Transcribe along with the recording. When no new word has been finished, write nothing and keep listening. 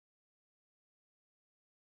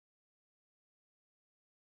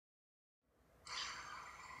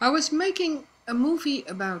I was making a movie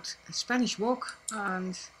about a Spanish walk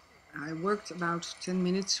and I worked about 10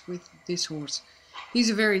 minutes with this horse. He's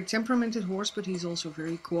a very temperamented horse, but he's also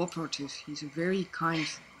very cooperative. He's a very kind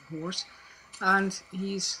horse and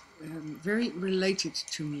he's very related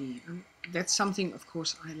to me. And that's something, of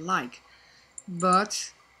course, I like.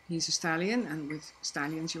 But he's a stallion, and with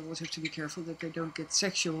stallions, you always have to be careful that they don't get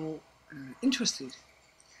sexual interested.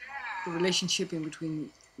 The relationship in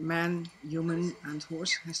between man, human, and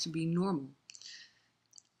horse has to be normal.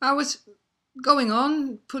 I was going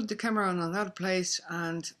on, put the camera on another place,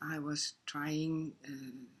 and I was trying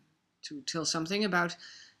to tell something about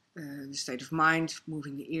the state of mind,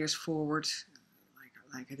 moving the ears forward,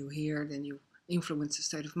 like I do here. Then you influence the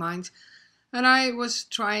state of mind. And I was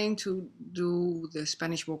trying to do the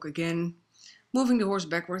Spanish walk again, moving the horse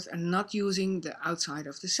backwards and not using the outside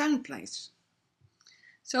of the sand place.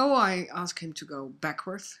 So I asked him to go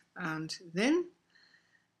backwards, and then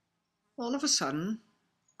all of a sudden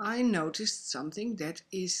I noticed something that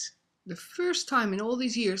is the first time in all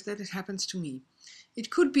these years that it happens to me. It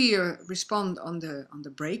could be a response on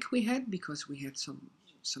the break we had, because we had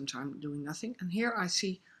some time doing nothing, and here I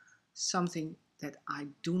see something that I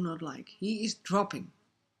do not like. He is dropping.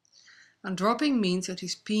 And dropping means that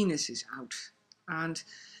his penis is out. And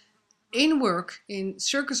in work, in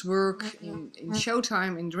circus work, in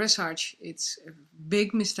showtime, in dressage, it's a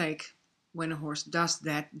big mistake when a horse does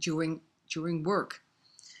that during work.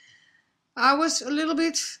 I was a little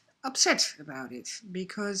bit upset about it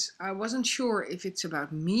because I wasn't sure if it's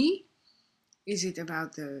about me, is it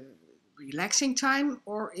about the relaxing time,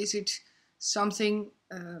 or is it something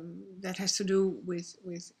that has to do with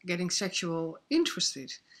getting sexual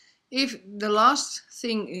interested. If the last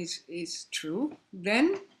thing is true,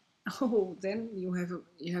 then then you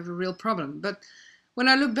have a real problem. But when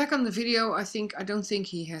I look back on the video, I don't think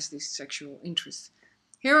he has this sexual interest.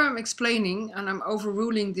 Here I'm explaining, and I'm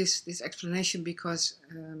overruling this explanation because,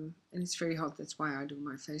 and it's very hot, that's why I do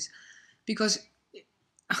my face, because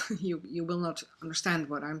you will not understand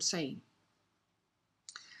what I'm saying.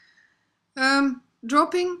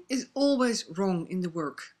 Dropping is always wrong in the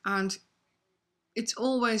work, and it's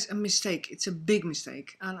always a mistake. It's a big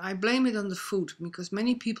mistake, and I blame it on the food, because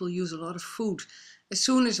many people use a lot of food. As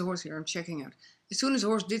soon as a horse, here I'm checking out, as soon as a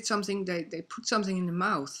horse did something, they put something in the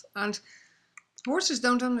mouth, and horses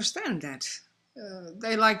don't understand that.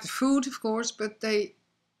 They like the food, of course, but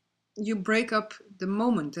you break up the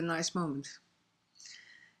moment, the nice moment.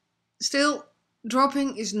 Still,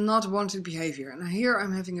 dropping is not wanted behavior. And here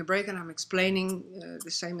I'm having a break and I'm explaining the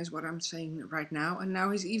same as what I'm saying right now. And now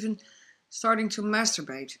he's even starting to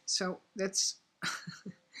masturbate. So that's...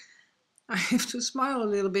 I have to smile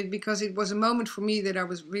a little bit, because it was a moment for me that I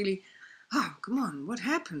was really, oh, come on, what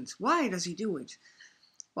happened? Why does he do it?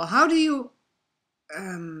 Well, how do you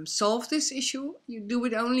solve this issue? You do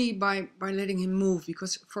it only by letting him move,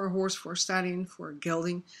 because for a horse, for a stallion, for a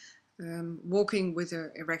gelding, walking with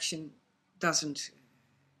an erection doesn't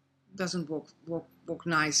walk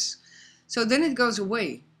nice. So then it goes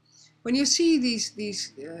away. When you see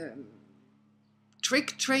these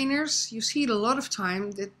trick trainers, you see it a lot of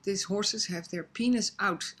time that these horses have their penis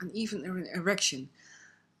out and even an erection.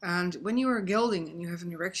 And when you are gelding and you have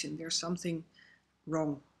an erection, there's something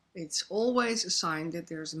wrong. It's always a sign that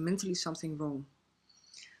there's mentally something wrong.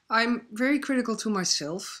 I'm very critical to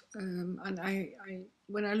myself, and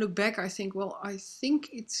when I look back, I think, well, I think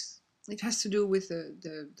it has to do with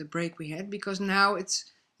the break we had, because now it's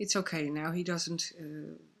okay. Now he doesn't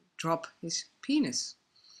drop his penis.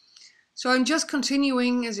 So I'm just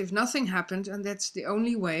continuing as if nothing happened, and that's the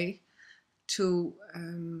only way to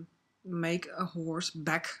make a horse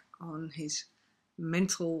back on his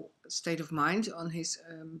mental state of mind, on his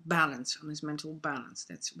balance, on his mental balance.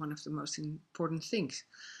 That's one of the most important things.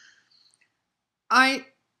 I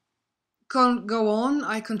can't go on.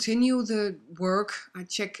 I continue the work. I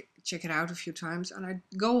check it out a few times, and I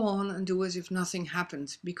go on and do as if nothing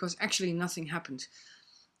happened, because actually nothing happened.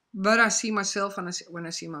 But I see myself, and when I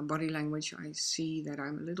see my body language, I see that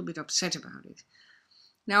I'm a little bit upset about it.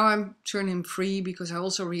 Now I'm turning him free, because I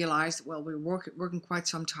also realized, well, we're working quite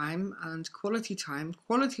some time, and quality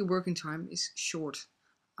working time is short.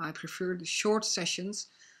 I prefer the short sessions,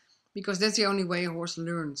 because that's the only way a horse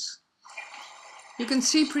learns. You can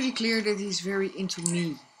see pretty clear that he's very into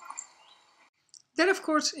me. That, of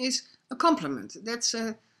course, is a compliment. That's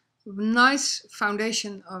a nice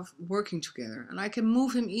foundation of working together. And I can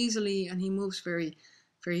move him easily, and he moves very,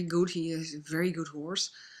 very good. He is a very good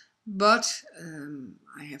horse. But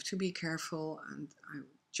I have to be careful, and I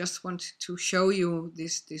just want to show you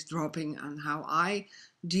this dropping and how I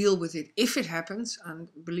deal with it if it happens. And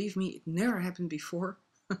believe me, it never happened before.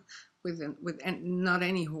 not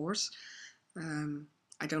any horse.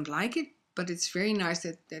 I don't like it, but it's very nice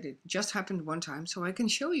that it just happened one time, so I can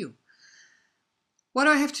show you. What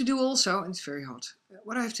I have to do also, and it's very hot,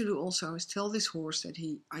 what I have to do also is tell this horse that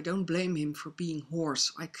I don't blame him for being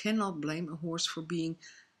horse. I cannot blame a horse for being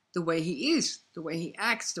the way he is, the way he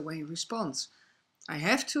acts, the way he responds. I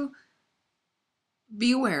have to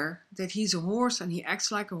be aware that he's a horse and he acts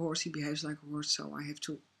like a horse, he behaves like a horse, so I have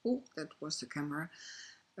to, oh, that was the camera.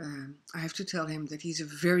 I have to tell him that he's a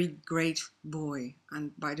very great boy,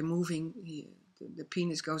 and by the moving, the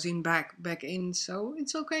penis goes in back in, so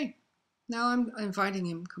it's okay. Now I'm inviting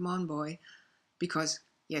him, come on boy, because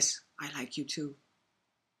yes, I like you too.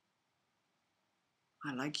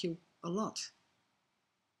 I like you a lot.